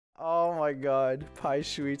my god. Pie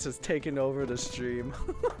Sweets has taken over the stream.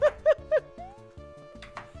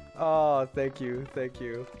 Oh, thank you. Thank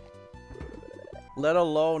you. Let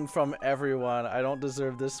alone from everyone. I don't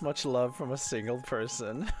deserve this much love from a single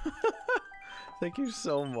person. Thank you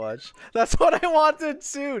so much. That's what I wanted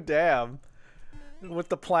too, damn. With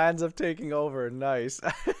the plans of taking over, nice.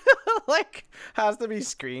 Like, has to be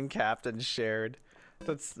screen capped and shared.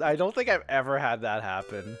 I don't think I've ever had that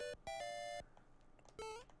happen.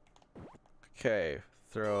 Okay,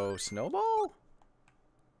 throw Snowball?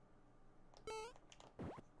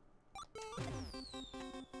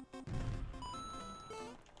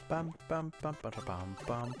 Bum, bum, bum, bum, bum,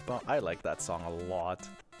 bum, bum. I like that song a lot.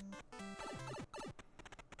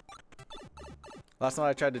 Last time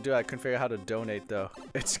I tried to do it, I couldn't figure out how to donate though.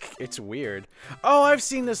 It's weird. Oh, I've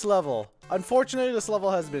seen this level. Unfortunately, this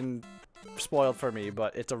level has been spoiled for me,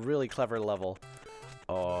 but it's a really clever level.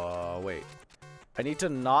 Oh, wait. I need to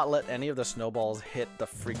not let any of the snowballs hit the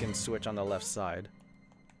freaking switch on the left side.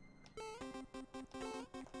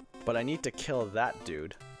 But I need to kill that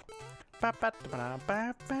dude.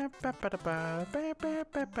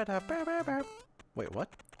 Wait, what?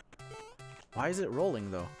 Why is it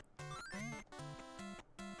rolling though?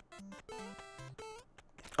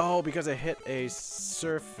 Oh, because it hit a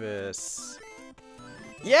surface.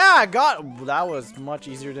 Yeah, I got. That was much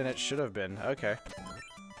easier than it should have been. Okay.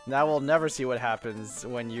 Now we'll never see what happens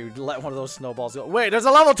when you let one of those snowballs go. Wait, there's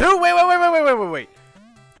a level 2? Wait.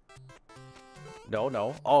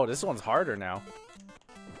 No. Oh, this one's harder now.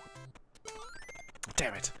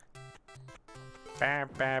 Damn it.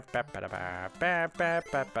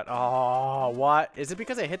 Oh, what? Is it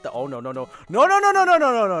because I hit the... Oh, no. No.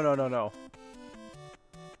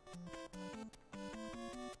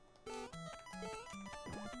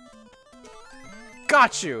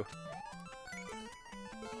 Got you.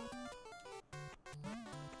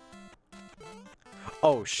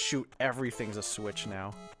 Oh, shoot. Everything's a switch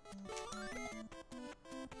now.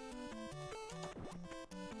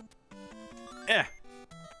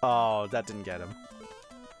 Oh, that didn't get him.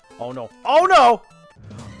 Oh, no. Oh, no!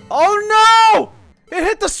 Oh, no! It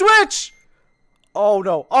hit the switch! Oh,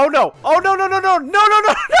 no. Oh, no. Oh, no. Oh, no.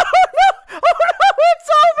 It's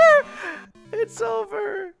over! It's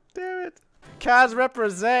over. Damn it. Kaz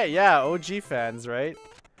represent. Yeah, OG fans, right?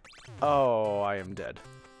 Oh, I am dead.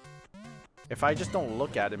 If I just don't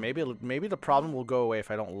look at it, maybe the problem will go away if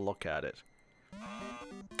I don't look at it.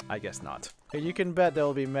 I guess not. You can bet there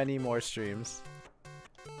will be many more streams.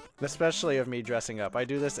 Especially of me dressing up. I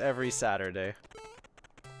do this every Saturday.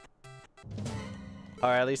 Or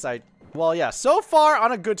at least well, yeah, so far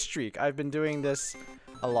on a good streak. I've been doing this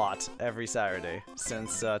a lot every Saturday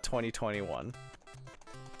since 2021.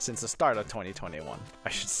 Since the start of 2021, I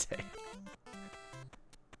should say.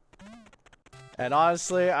 And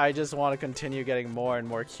honestly, I just want to continue getting more and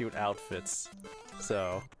more cute outfits.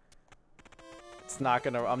 So,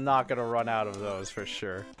 I'm not gonna run out of those for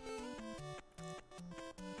sure.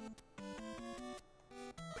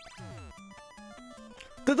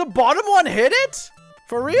 Did the bottom one hit it?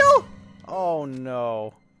 For real? Oh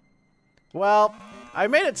no. Well, I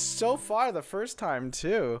made it so far the first time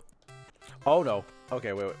too. Oh no.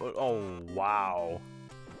 Okay, wait. Oh, wow.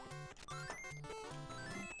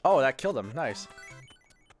 Oh, that killed him. Nice.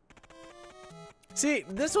 See,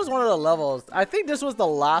 this was one of the levels. I think this was the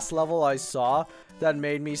last level I saw that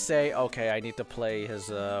made me say, okay, I need to play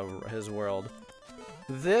his world.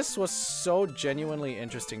 This was so genuinely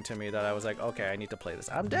interesting to me that I was like, okay, I need to play this.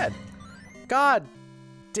 I'm dead. God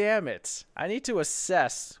damn it. I need to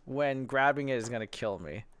assess when grabbing it is going to kill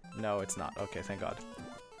me. No, it's not. Okay, thank God.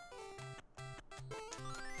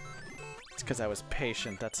 It's because I was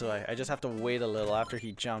patient. That's why. I just have to wait a little after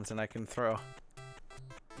he jumps and I can throw.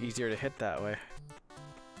 Easier to hit that way.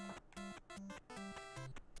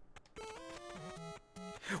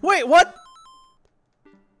 Wait, what?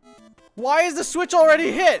 Why is the switch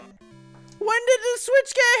already hit? When did the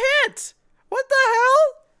switch get hit? What the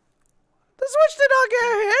hell? The switch did not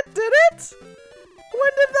get hit, did it?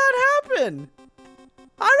 When did that happen?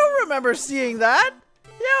 I don't remember seeing that.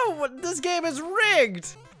 Yo, this game is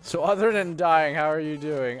rigged. So other than dying, how are you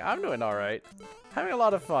doing? I'm doing alright. Having a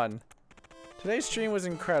lot of fun. Today's stream was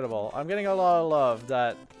incredible. I'm getting a lot of love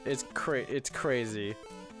that it's crazy.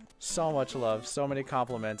 So much love, so many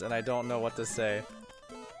compliments, and I don't know what to say.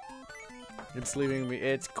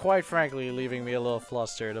 It's quite frankly leaving me a little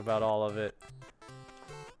flustered about all of it.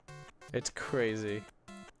 It's crazy.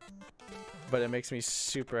 But it makes me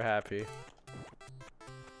super happy.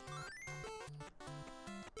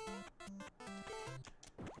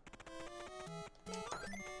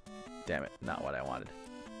 Damn it, not what I wanted.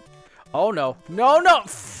 Oh no. No,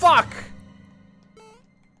 fuck!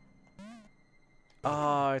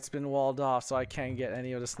 Oh, it's been walled off, so I can't get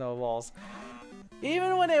any of the snowballs.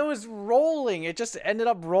 Even when it was rolling, it just ended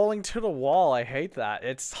up rolling to the wall. I hate that.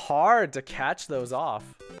 It's hard to catch those off.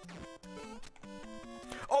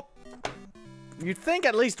 Oh! You'd think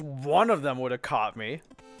at least one of them would have caught me.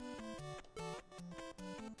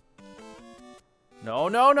 No,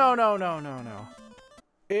 no, no, no, no, no, no.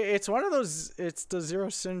 It's one of those... It's the Zero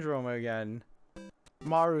Syndrome again.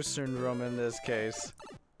 Maru Syndrome in this case.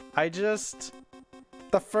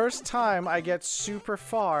 The first time I get super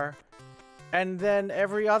far... And then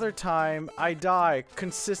every other time, I die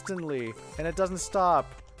consistently, and it doesn't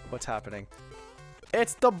stop. What's happening?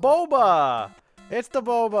 It's the Boba! It's the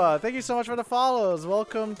Boba! Thank you so much for the follows.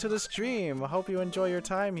 Welcome to the stream. I hope you enjoy your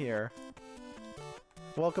time here.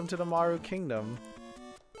 Welcome to the Maru Kingdom.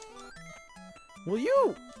 Will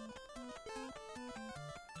you...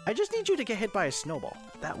 I just need you to get hit by a snowball.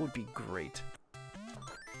 That would be great.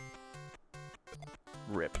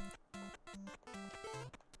 Rip.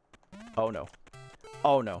 Oh no.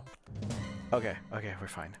 Oh no. Okay, okay, we're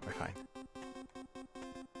fine. We're fine.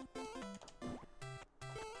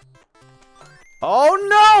 Oh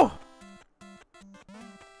no!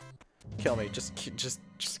 Kill me. Just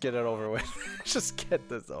get it over with. Just get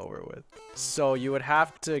this over with. So you would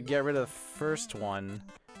have to get rid of the first one.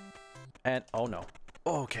 And oh no.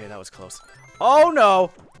 Okay, that was close. Oh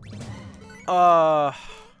no!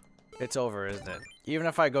 It's over, isn't it? Even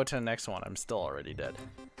if I go to the next one, I'm still already dead.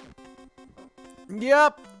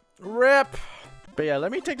 Yep, rip. But yeah,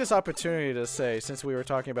 let me take this opportunity to say, since we were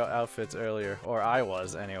talking about outfits earlier, or I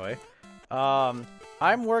was anyway,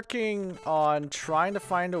 I'm working on trying to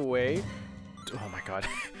find a way. Oh my god,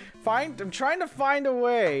 I'm trying to find a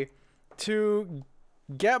way to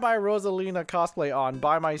get my Rosalina cosplay on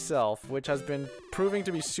by myself, which has been proving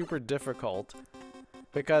to be super difficult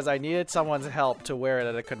because I needed someone's help to wear it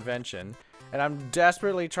at a convention, and I'm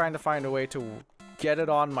desperately trying to find a way to get it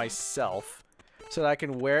on myself. So that I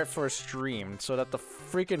can wear it for a stream, so that the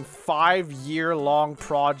freaking 5-year-long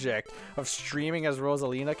project of streaming as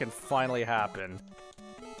Rosalina can finally happen.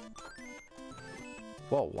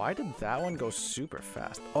 Whoa, why did that one go super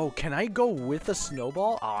fast? Oh, can I go with a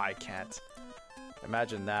snowball? Oh, I can't.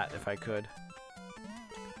 Imagine that if I could.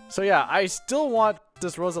 So yeah, I still want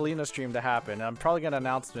this Rosalina stream to happen. I'm probably gonna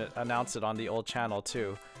announce it on the old channel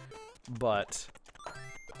too. But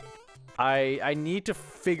I need to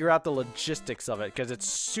figure out the logistics of it because it's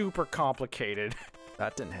super complicated.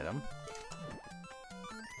 That didn't hit him.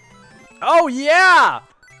 Oh yeah!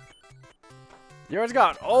 Yours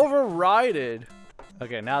got overrided.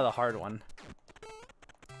 Okay, now the hard one.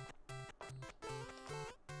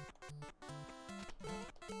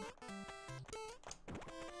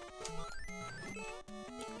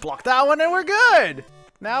 Block that one and we're good!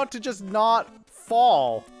 Now to just not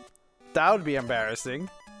fall. That would be embarrassing.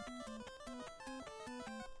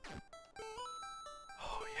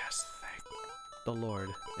 The Lord,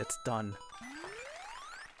 it's done.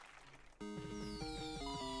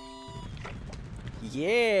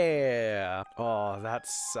 Yeah! Oh,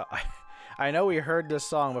 that's... I know we heard this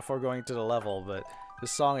song before going to the level, but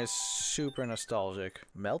this song is super nostalgic.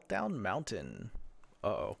 Meltdown Mountain.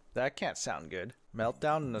 Uh-oh. That can't sound good.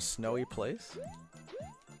 Meltdown in a snowy place?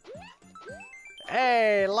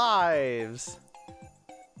 Hey, lives!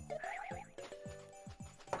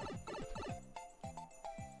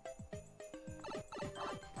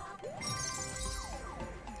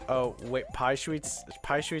 Oh, wait, Pie Sweets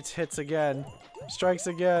hits again. Strikes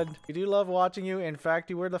again. I do love watching you. In fact,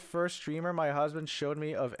 you were the first streamer my husband showed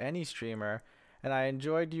me of any streamer. And I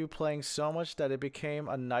enjoyed you playing so much that it became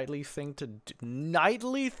a nightly thing to do.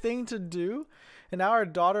 Nightly thing to do? And now our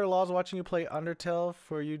daughter-in-law's watching you play Undertale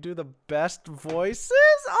for you do the best voices?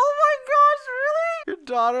 Oh my gosh, really? Your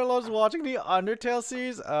daughter-in-law's watching the Undertale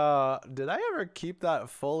series? Did I ever keep that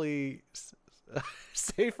fully...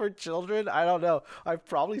 safe for children? I don't know. I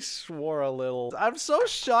probably swore a little. I'm so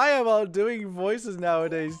shy about doing voices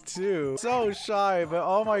nowadays too. So shy, but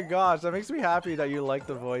oh my gosh, that makes me happy that you like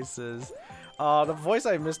the voices. The voice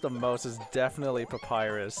I miss the most is definitely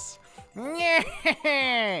Papyrus.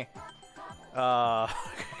 Because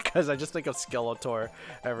I just think of Skeletor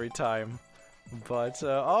every time. But,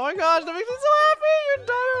 oh my gosh, that makes me so happy! Your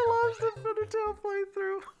daughter loves the Undertale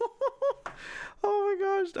playthrough. Oh my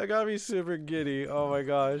gosh, that got me super giddy. Oh my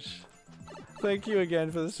gosh. Thank you again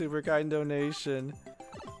for the super kind donation.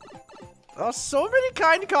 Oh, so many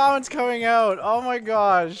kind comments coming out. Oh my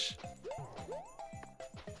gosh.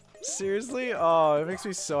 Seriously? Oh, it makes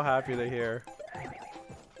me so happy to hear.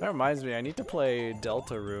 That reminds me, I need to play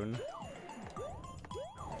Deltarune.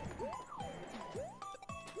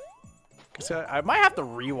 So I might have to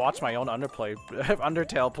rewatch my own Undertale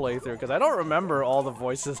playthrough because I don't remember all the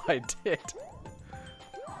voices I did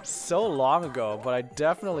so long ago, but I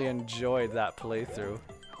definitely enjoyed that playthrough.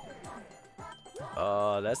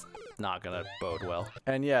 That's not gonna bode well.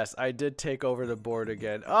 And yes, I did take over the board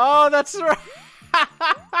again. Oh, that's right.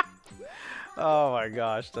 Oh my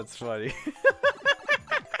gosh, that's funny.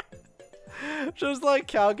 Just like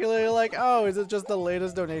calculating, like, oh, is it just the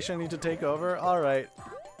latest donation I need to take over? Alright.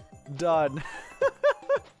 Done.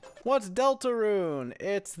 What's Deltarune?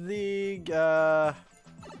 It's the,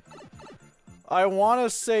 I want to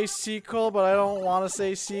say sequel, but I don't want to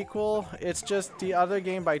say sequel. It's just the other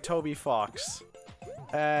game by Toby Fox.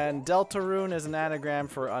 And Deltarune is an anagram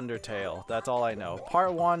for Undertale. That's all I know.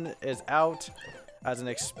 Part 1 is out as an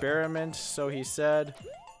experiment, so he said.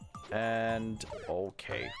 And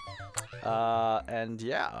okay. And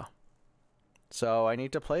yeah. So I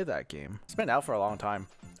need to play that game. It's been out for a long time.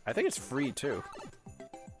 I think it's free too.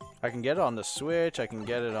 I can get it on the Switch. I can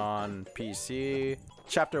get it on PC.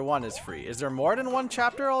 Chapter 1 is free. Is there more than one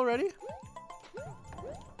chapter already?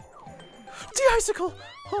 The icicle!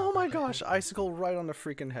 Oh my gosh, icicle right on the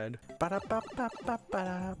freaking head.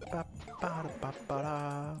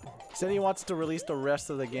 He said he wants to release the rest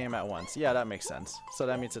of the game at once. Yeah, that makes sense. So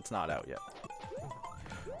that means it's not out yet.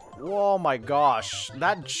 Oh my gosh,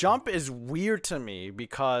 that jump is weird to me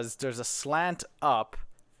because there's a slant up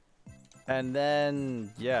and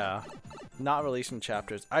then, yeah, not releasing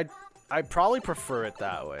chapters. I'd probably prefer it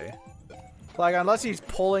that way. Like, unless he's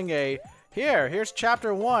pulling a, here's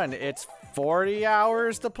chapter 1, it's 40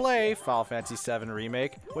 hours to play, Final Fantasy VII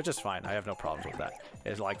Remake, which is fine. I have no problems with that.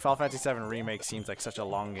 It's like, Final Fantasy VII Remake seems like such a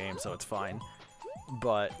long game, so it's fine.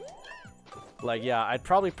 But, like, yeah, I'd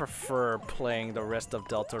probably prefer playing the rest of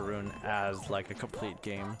Deltarune as, like, a complete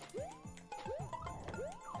game.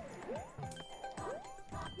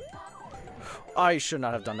 I should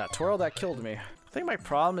not have done that twirl. That killed me. I think my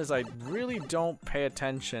problem is I really don't pay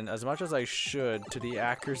attention as much as I should to the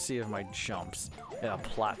accuracy of my jumps in a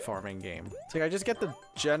platforming game. It's like I just get the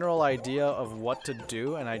general idea of what to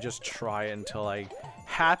do and I just try until I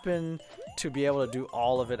happen to be able to do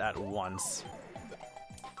all of it at once.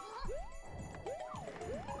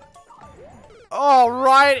 Oh,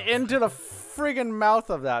 right into the friggin' mouth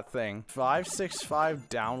of that thing. 565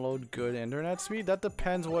 download good internet speed? That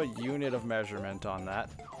depends what unit of measurement on that.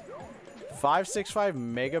 565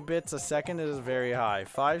 megabits a second is very high.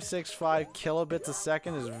 565 kilobits a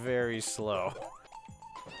second is very slow.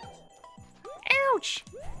 Ouch!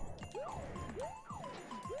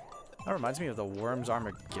 That reminds me of the Worms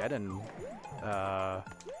Armageddon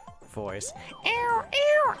voice. Ow, ow,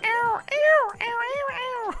 ow, ow, ow, ow,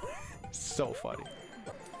 ow. So funny.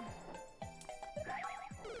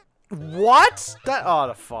 What? That, oh,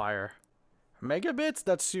 the fire. Megabits?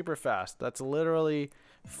 That's super fast. That's literally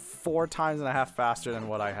 4.5 times faster than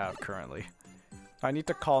what I have currently. I need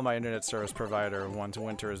to call my internet service provider once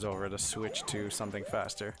winter is over to switch to something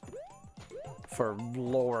faster. For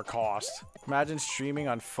lower cost. Imagine streaming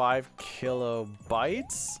on 5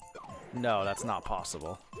 kilobytes? No, that's not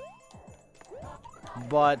possible.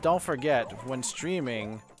 But don't forget, when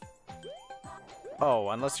streaming... Oh,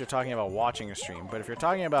 unless you're talking about watching a stream. But if you're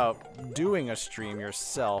talking about doing a stream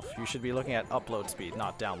yourself, you should be looking at upload speed,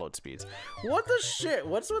 not download speeds. What the shit?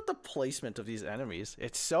 What's with the placement of these enemies?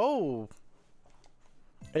 It's so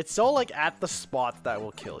like at the spot that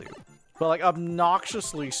will kill you. But like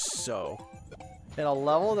obnoxiously so. In a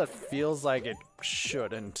level that feels like it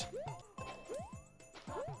shouldn't.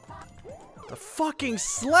 The fucking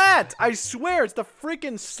slant! I swear it's the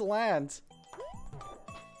freaking slant!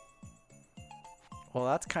 Well,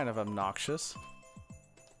 that's kind of obnoxious.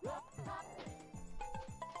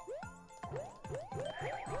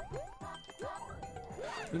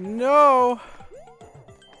 No!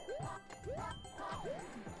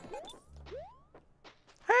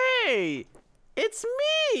 Hey! It's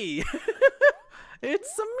me!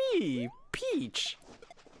 It's me, Peach!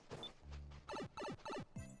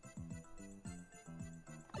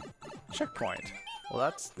 Checkpoint. Well,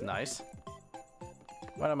 that's nice.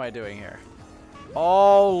 What am I doing here?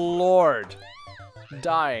 Oh, Lord.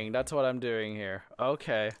 Dying. That's what I'm doing here.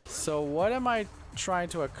 Okay. So what am I trying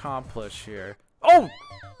to accomplish here? Oh!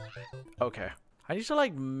 Okay. I need to,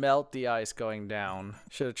 like, melt the ice going down.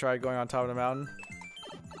 Should have tried going on top of the mountain.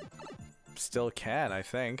 Still can, I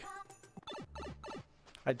think.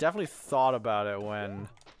 I definitely thought about it when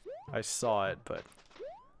I saw it, but...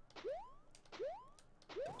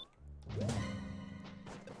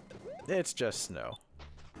 It's just snow.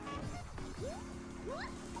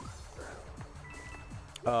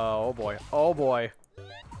 Oh boy. Oh boy.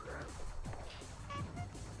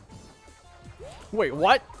 Wait,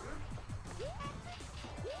 what?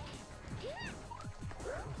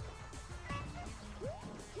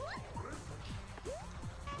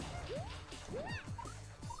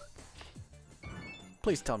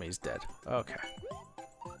 Please tell me he's dead. Okay.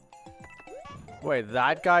 Wait,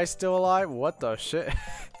 that guy's still alive? What the shit?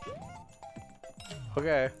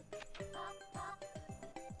 Okay.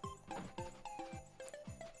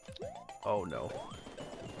 Oh no.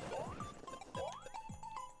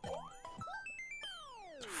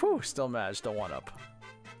 Whew, still managed to one up.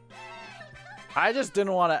 I just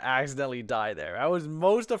didn't want to accidentally die there. I was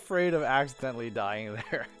most afraid of accidentally dying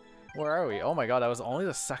there. Where are we? Oh my god, that was only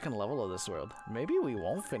the second level of this world. Maybe we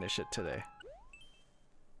won't finish it today.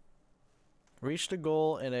 Reach the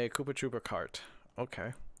goal in a Koopa Troopa cart.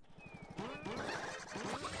 Okay.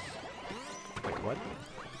 Wait, what?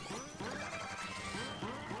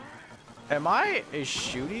 Am I a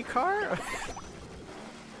shooty car?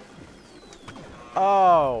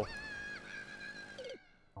 Oh.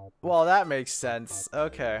 Well, that makes sense.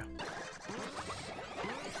 Okay.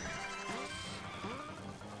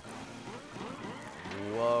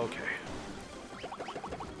 Okay.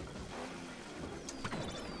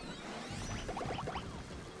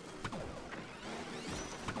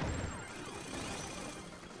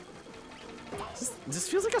 This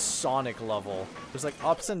feels like a Sonic level. There's like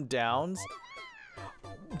ups and downs.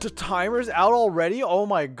 The timer's out already? Oh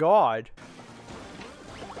my god.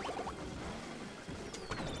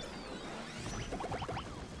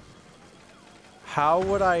 How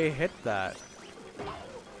would I hit that?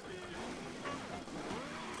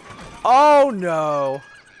 Oh no!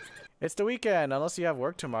 It's the weekend. Unless you have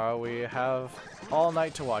work tomorrow, we have all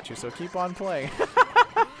night to watch you, so keep on playing.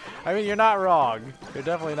 I mean, you're not wrong. You're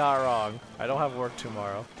definitely not wrong. I don't have work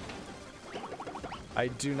tomorrow. I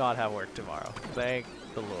do not have work tomorrow. Thank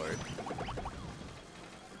the Lord.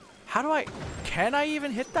 How do I... Can I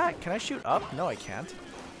even hit that? Can I shoot up? No, I can't.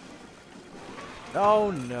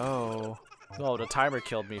 Oh, no. Oh, the timer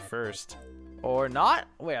killed me first. Or not?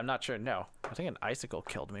 Wait, I'm not sure. No. I think an icicle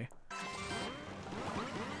killed me.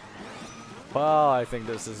 Well, I think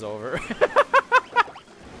this is over.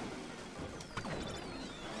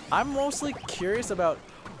 I'm mostly curious about...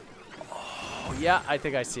 Oh, yeah, I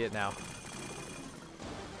think I see it now.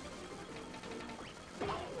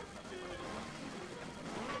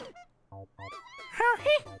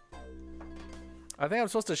 I think I'm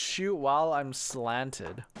supposed to shoot while I'm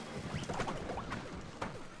slanted.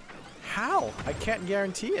 How? I can't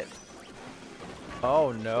guarantee it.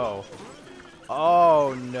 Oh, no.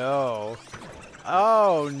 Oh, no.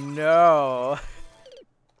 Oh, no.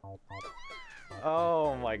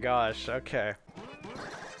 Oh my gosh, okay.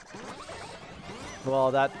 Well,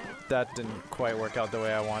 that didn't quite work out the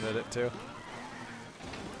way I wanted it to.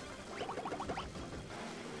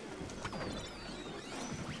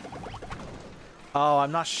 Oh,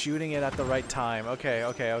 I'm not shooting it at the right time. Okay,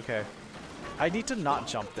 okay, okay. I need to not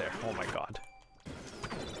jump there. Oh my god.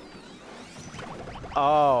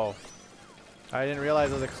 Oh. I didn't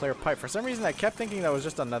realize it was a clear pipe. For some reason, I kept thinking that was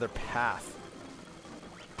just another path.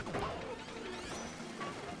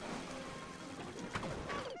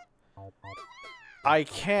 I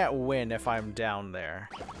can't win if I'm down there.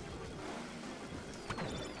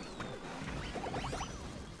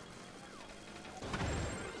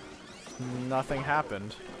 Nothing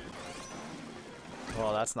happened.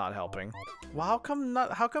 Well, that's not helping. Well,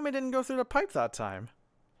 how come it didn't go through the pipe that time?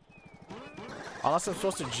 Unless I'm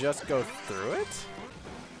supposed to just go through it?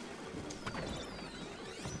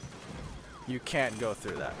 You can't go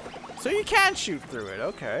through that. So you can shoot through it,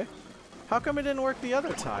 okay. How come it didn't work the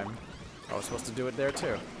other time? I was supposed to do it there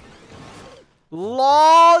too.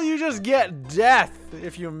 LOL, you just get death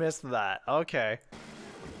if you miss that. Okay.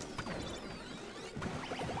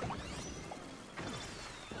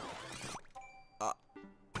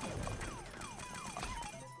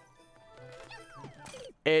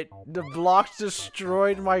 The blocks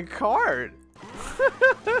destroyed my cart.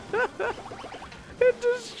 It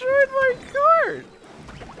destroyed my cart.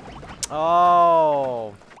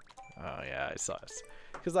 Oh. Oh yeah, I saw it.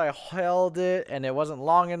 Because I held it and it wasn't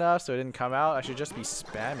long enough, so it didn't come out. I should just be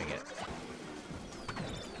spamming it.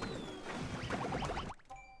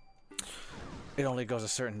 It only goes a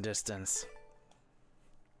certain distance.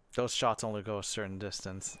 Those shots only go a certain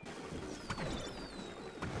distance.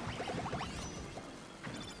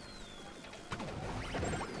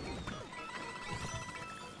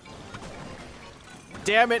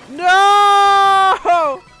 Damn it!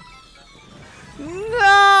 No!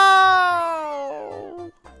 No!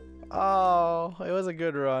 Oh, it was a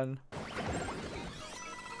good run.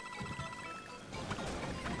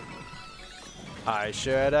 I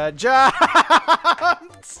should have jumped!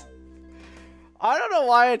 I don't know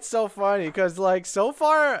why it's so funny, because, like, so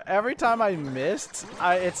far, every time I missed,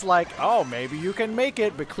 it's like, oh, maybe you can make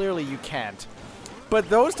it, but clearly you can't. But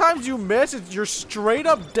those times you miss, you're straight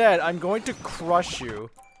up dead. I'm going to crush you.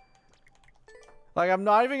 Like, I'm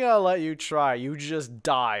not even gonna let you try. You just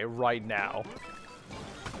die right now.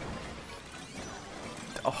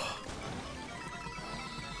 Oh.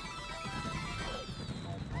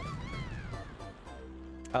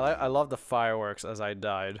 I love the fireworks as I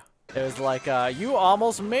died. It was like, you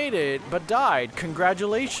almost made it, but died.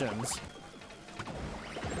 Congratulations.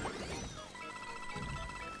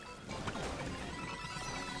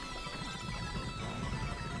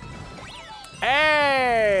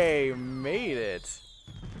 Hey! Made it.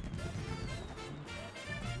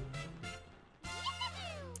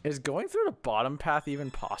 Is going through the bottom path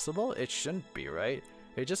even possible? It shouldn't be, right?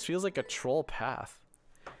 It just feels like a troll path.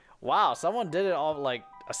 Wow, someone did it all like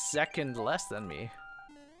a second less than me.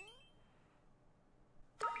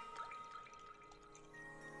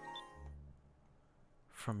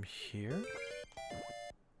 From here?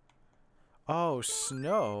 Oh,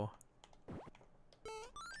 snow.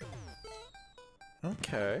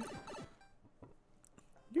 Okay.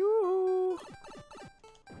 Yoo-hoo!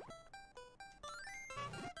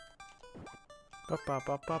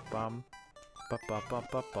 Ba-ba-ba-ba-bum.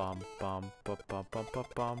 Ba-ba-ba-ba-bum. Bum.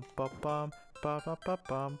 Ba-ba-ba-ba-bum. Ba-bum.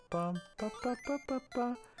 Ba-ba-ba-bum. Bum.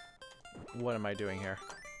 Ba-ba-ba-ba-ba. What am I doing here?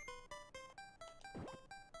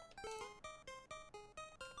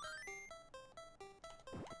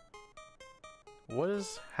 What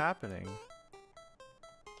is happening?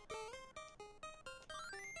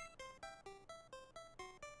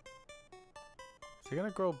 Is he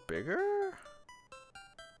gonna grow bigger?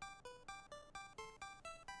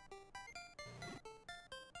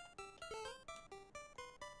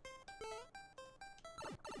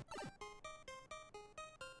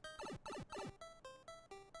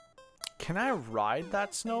 Can I ride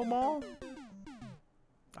that snowball?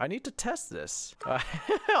 I need to test this.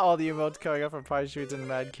 All the emotes coming up from Pie Shoots and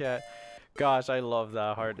Mad Cat. Gosh, I love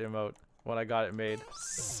that heart emote when I got it made.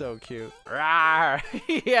 So cute. Rawr!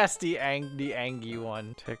 Yes, the angy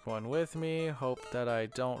one. Take one with me. Hope that I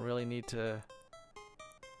don't really need to...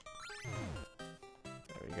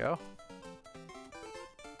 There we go.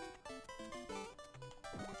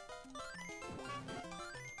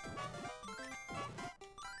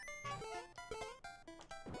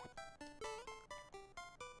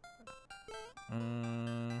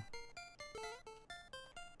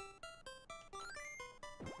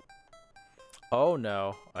 Oh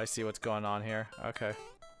no, I see what's going on here. Okay.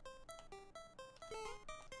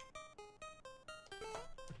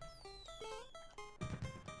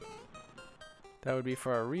 That would be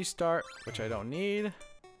for a restart, which I don't need.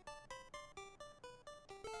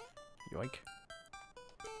 Yoink.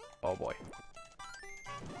 Oh boy.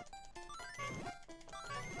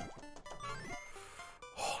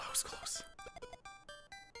 Oh, that was close.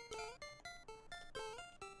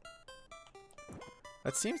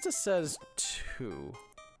 It seems to says 2,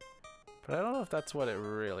 but I don't know if that's what it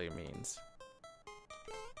really means.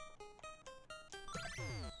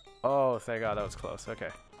 Oh, thank God that was close. Okay,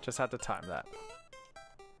 just had to time that.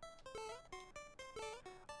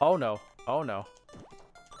 Oh no, oh no.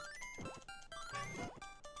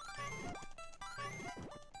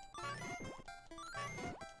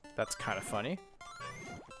 That's kind of funny.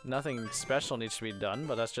 Nothing special needs to be done,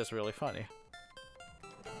 but that's just really funny.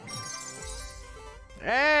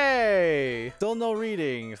 Hey! Still no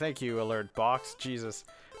reading. Thank you, alert box. Jesus.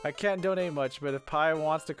 I can't donate much, but if Pi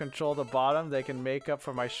wants to control the bottom, they can make up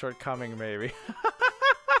for my shortcoming, maybe.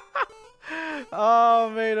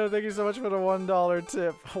 Oh, Mado, thank you so much for the $1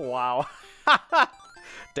 tip. Wow.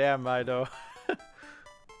 Damn, Mido.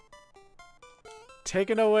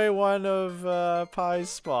 Taking away one of Pi's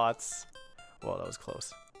spots. Well, that was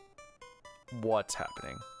close. What's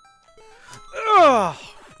happening? Ugh!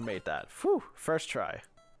 Made that. Whew. First try.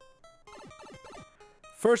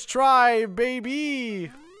 First try,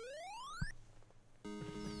 baby!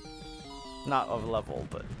 Not of level,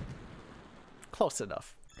 but close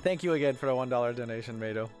enough. Thank you again for the $1 donation,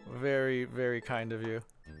 Mado. Very, very kind of you.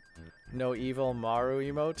 No evil Maru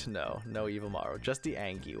emote? No, no evil Maru. Just the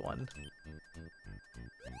Angie one.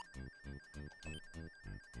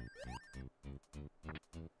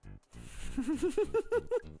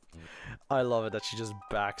 I love it that she just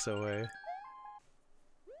backs away.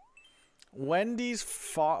 Wendy's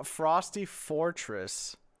Frosty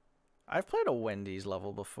Fortress. I've played a Wendy's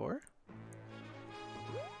level before.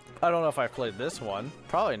 I don't know if I've played this one.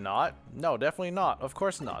 Probably not. No, definitely not. Of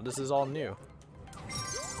course not. This is all new.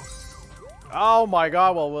 Oh my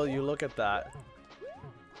god, well, will you look at that.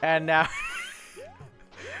 And now...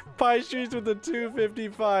 Pie Streets with the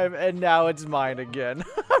 255, and now it's mine again.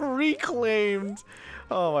 Reclaimed.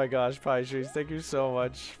 Oh my gosh, Pie Streets, thank you so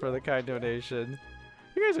much for the kind donation.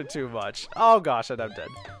 You guys are too much. Oh gosh, and I'm dead.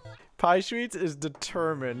 Pie Streets is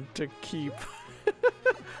determined to keep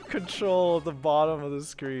control of the bottom of the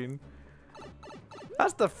screen.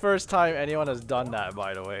 That's the first time anyone has done that,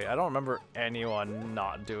 by the way. I don't remember anyone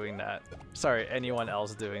not doing that. Sorry, anyone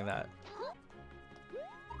else doing that.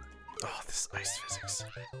 Oh, this ice physics.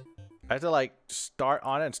 I have to like start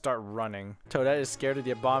on it and start running. Toadette is scared of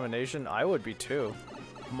the abomination. I would be too.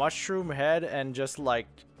 Mushroom head and just like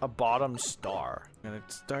a bottom star. I'm gonna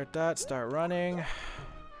start that, start running.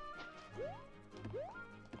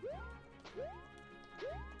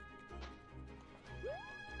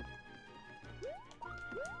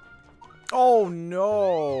 Oh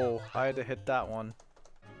no! I had to hit that one.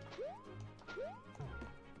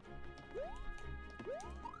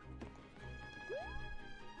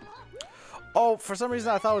 Oh, for some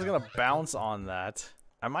reason I thought I was gonna bounce on that.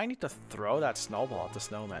 I might need to throw that snowball at the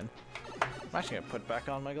snowman. I'm actually gonna put back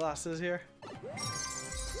on my glasses here.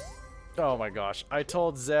 Oh my gosh. I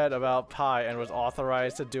told Zed about Pi and was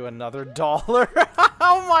authorized to do another $1.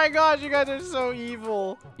 Oh my gosh, you guys are so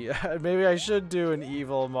evil. Yeah, maybe I should do an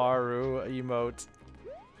evil Maru emote.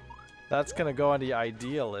 That's gonna go on the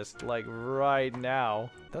idea list, like right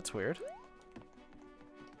now. That's weird.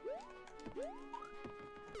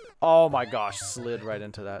 Oh my gosh, slid right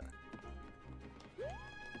into that.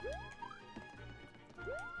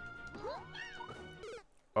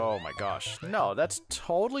 Oh my gosh. No, that's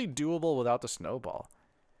totally doable without the snowball.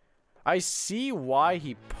 I see why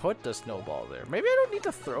he put the snowball there. Maybe I don't need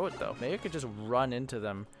to throw it though. Maybe I could just run into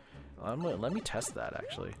them. Let me test that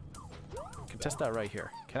actually. I can test that right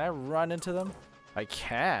here. Can I run into them? I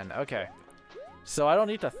can. Okay. So I don't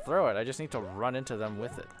need to throw it. I just need to run into them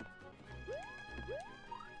with it.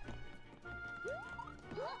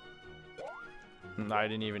 No, I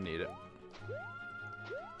didn't even need it.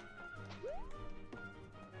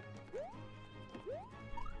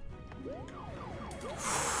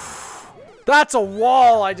 That's a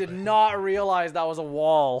wall! I did not realize that was a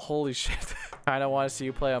wall. Holy shit. Kinda want to see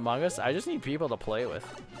you play Among Us. I just need people to play with.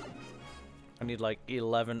 I need like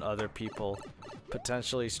 11 other people.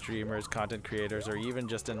 Potentially streamers, content creators, or even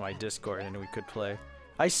just in my Discord and we could play.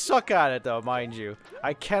 I suck at it though, mind you.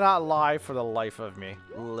 I cannot lie for the life of me.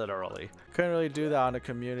 Literally. Couldn't really do that on a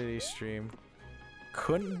community stream.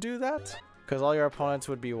 Couldn't do that? Because all your opponents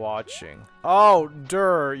would be watching. Oh,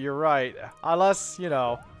 you're right. Unless, you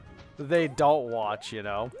know, they don't watch, you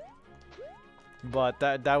know. But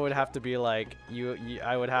that would have to be like,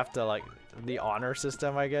 I would have to like, the honor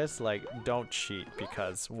system, I guess. Like, don't cheat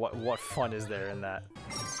because what fun is there in that?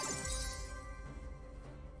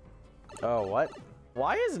 Oh, what?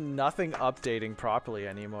 Why is nothing updating properly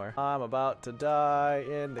anymore? I'm about to die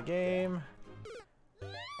in the game.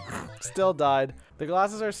 Still died. The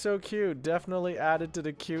glasses are so cute. Definitely added to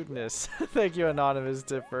the cuteness. Thank you, Anonymous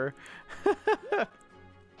Tipper.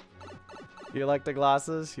 You like the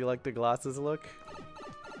glasses? You like the glasses look?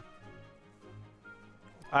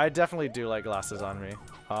 I definitely do like glasses on me.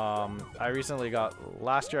 I recently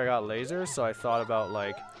last year I got lasers, so I thought about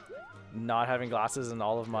like not having glasses in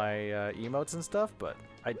all of my emotes and stuff, but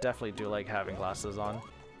I definitely do like having glasses on.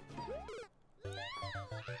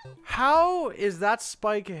 How is that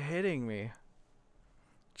spike hitting me?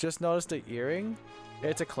 Just noticed the earring?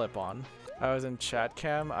 It's a clip-on. I was in chat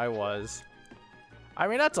cam. I was. I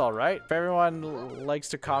mean, that's alright. If everyone likes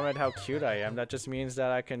to comment how cute I am, that just means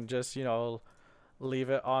that I can just, you know, leave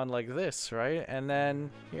it on like this, right? And then,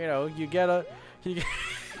 you know, you get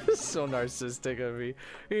so narcissistic of me.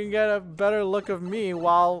 You can get a better look of me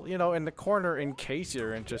while, you know, in the corner in case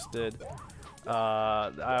you're interested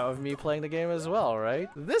of me playing the game as well, right?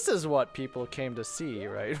 This is what people came to see,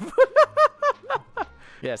 right?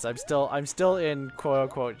 Yes, I'm still in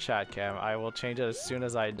quote-unquote chat cam. I will change it as soon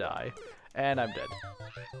as I die. And I'm dead.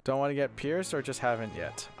 Don't want to get pierced or just haven't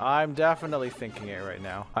yet? I'm definitely thinking it right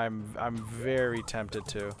now. I'm very tempted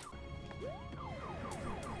to.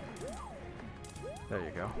 There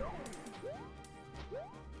you go.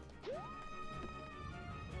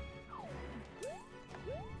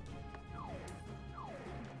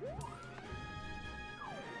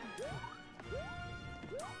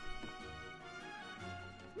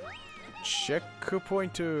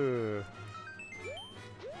 Checkpoint.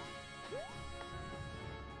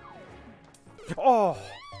 Oh!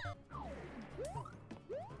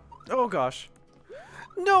 Oh gosh.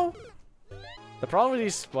 No! The problem with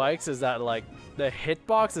these spikes is that, like, the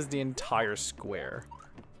hitbox is the entire square.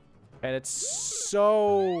 And it's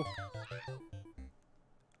so...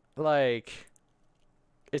 like...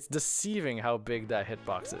 it's deceiving how big that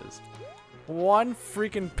hitbox is. One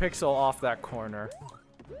freaking pixel off that corner.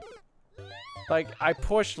 Like, I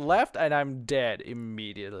pushed left and I'm dead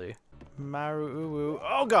immediately. Maru.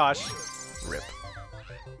 Oh gosh. Rip.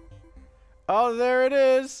 Oh, there it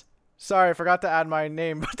is. Sorry, I forgot to add my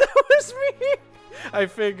name, but that was me. I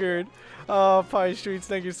figured. Oh, Pie Streets,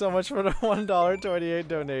 thank you so much for the $1.28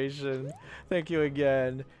 donation. Thank you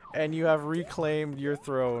again. And you have reclaimed your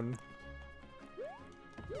throne.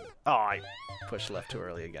 Oh, I pushed left too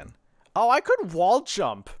early again. Oh, I could wall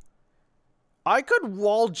jump. I could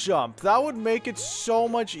wall jump. That would make it so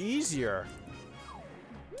much easier.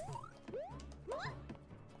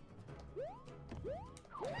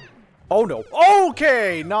 Oh no.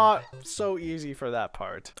 Okay, not so easy for that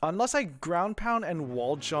part. Unless I ground pound and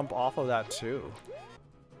wall jump off of that too.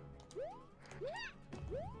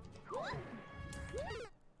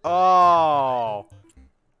 Oh.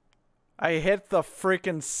 I hit the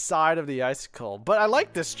freaking side of the icicle. But I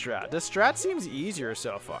like this strat. This strat seems easier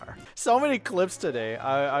so far. So many clips today.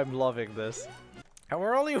 I'm loving this. And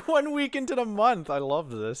we're only 1 week into the month. I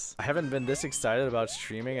love this. I haven't been this excited about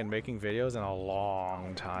streaming and making videos in a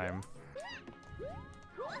long time.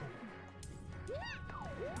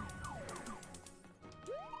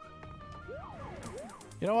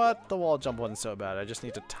 You know what? The wall jump wasn't so bad. I just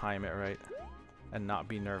need to time it right and not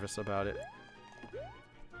be nervous about it.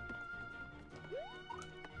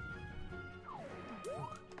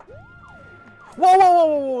 Whoa, whoa, whoa,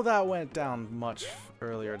 whoa, whoa, that went down much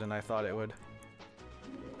earlier than I thought it would.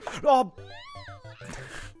 Oh!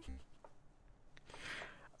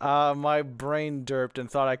 My brain derped and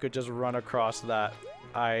thought I could just run across that.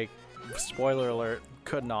 Spoiler alert,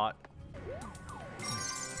 could not.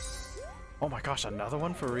 Oh my gosh, another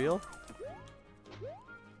one for real?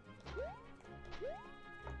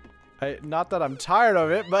 Not that I'm tired of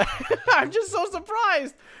it, but I'm just so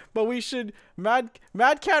surprised. But we should Mad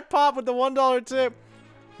Cat Pop with the $1 tip.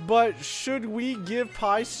 But should we give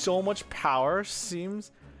Pie so much power?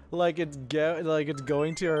 Seems like it's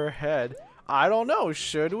going to her head. I don't know.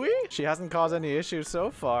 Should we? She hasn't caused any issues so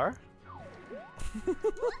far.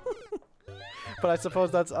 But I suppose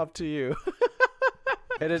that's up to you.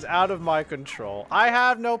 It is out of my control. I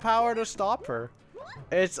have no power to stop her.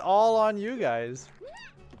 It's all on you guys.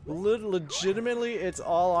 Legitimately, it's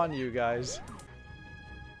all on you guys.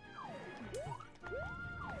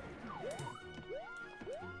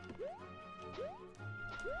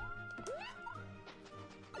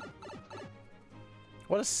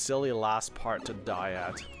 What a silly last part to die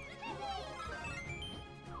at.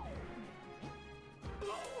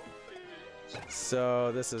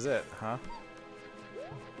 So this is it, huh?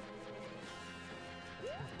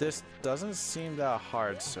 This doesn't seem that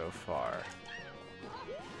hard so far.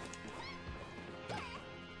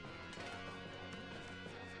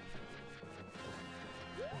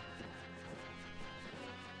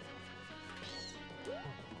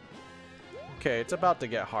 Okay, it's about to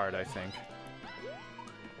get hard, I think.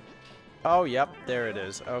 Oh, yep, there it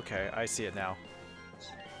is. Okay, I see it now.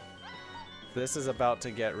 This is about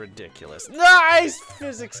to get ridiculous. Nice!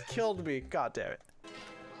 Physics killed me. God damn it.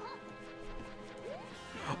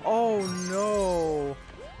 Oh, no.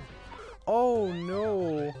 Oh,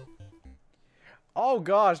 no. Oh,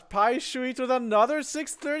 gosh. Pie Sweets with another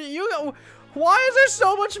 630. Why is there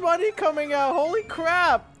so much money coming out? Holy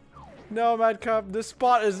crap. No, Mad Cup, this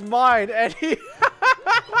spot is mine, and he...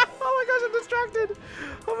 Oh my gosh, I'm distracted!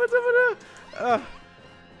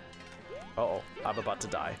 Uh-oh, I'm about to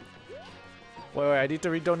die. Wait, I need to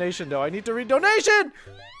read donation, though. I need to read donation!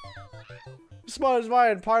 This spot is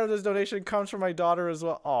mine, and part of this donation comes from my daughter as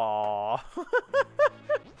well. Aww.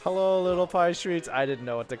 Hello, little Pie Streets. I didn't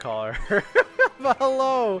know what to call her. But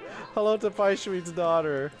hello! Hello to Pie Streets'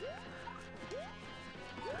 daughter.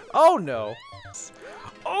 Oh, no.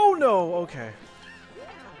 Oh no! Okay.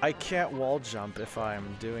 I can't wall jump if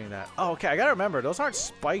I'm doing that. Oh, okay, I gotta remember, those aren't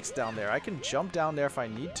spikes down there. I can jump down there if I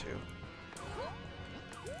need to.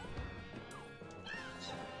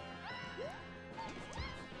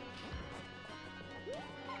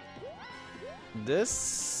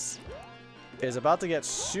 This is about to get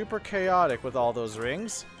super chaotic with all those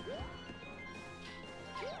rings.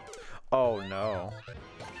 Oh no.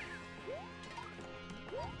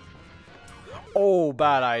 Oh,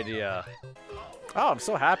 bad idea. Oh, I'm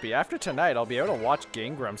so happy. After tonight, I'll be able to watch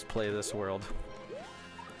Game Grumps play this world.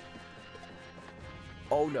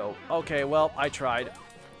 Oh, no. Okay, well, I tried.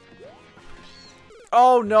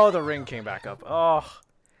 Oh, no, the ring came back up. Oh,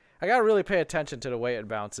 I gotta really pay attention to the way it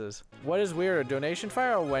bounces. What is weirder, donation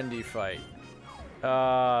fight or Wendy fight?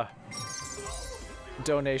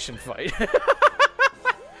 Donation fight.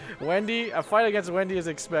 Wendy, a fight against Wendy is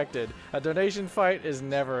expected. A donation fight is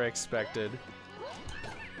never expected.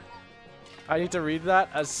 I need to read that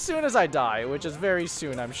as soon as I die, which is very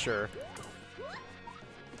soon, I'm sure.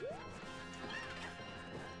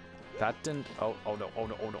 That didn't. Oh no! Oh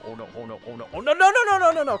no! Oh no! Oh no! Oh no! Oh no! Oh no! No! No! No!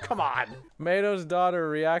 No! No! No! Come on! Mato's daughter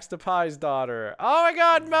reacts to Pie's daughter. Oh my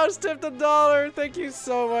God! Mouse tipped $1. Thank you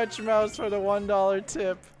so much, Mouse, for the $1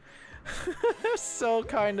 tip. So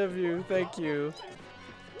kind of you. Thank you.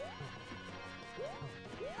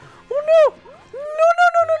 Oh no! No! No! No!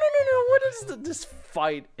 No! No! No! No! What is this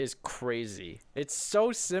fight? Is crazy. It's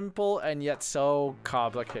so simple and yet so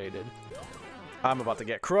complicated. I'm about to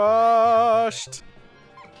get crushed.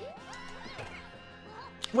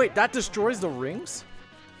 Wait, that destroys the rings?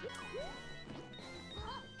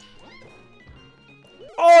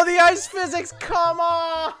 Oh, the ice physics, come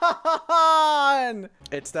on!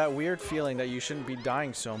 It's that weird feeling that you shouldn't be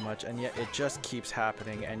dying so much, and yet it just keeps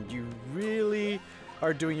happening, and you really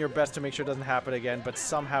are doing your best to make sure it doesn't happen again, but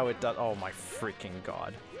somehow it does. Oh my freaking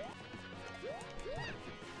God.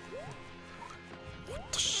 What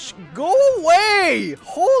the go away!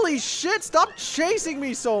 Holy shit, stop chasing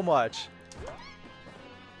me so much!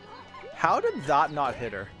 How did that not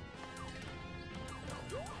hit her?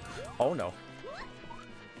 Oh no.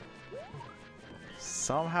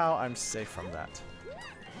 Somehow I'm safe from that.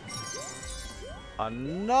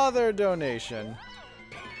 Another donation.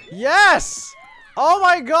 Yes! Oh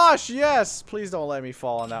my gosh, yes! Please don't let me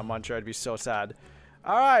fall on that muncher. I'd be so sad.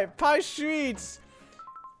 Alright, Pie Streets.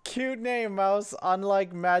 Cute name, Mouse.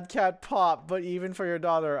 Unlike Mad Cat Pop, but even for your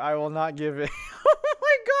daughter, I will not give it. Oh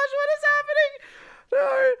my gosh, what is happening?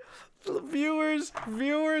 No.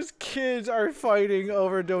 Viewers' kids are fighting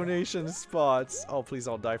over donation spots. Oh, please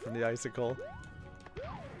don't die from the icicle.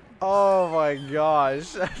 Oh my gosh.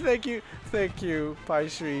 Thank you, Pie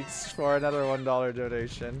Streets, for another $1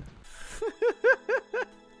 donation.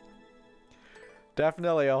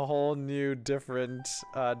 Definitely a whole new, different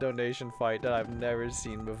donation fight that I've never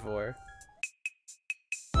seen before.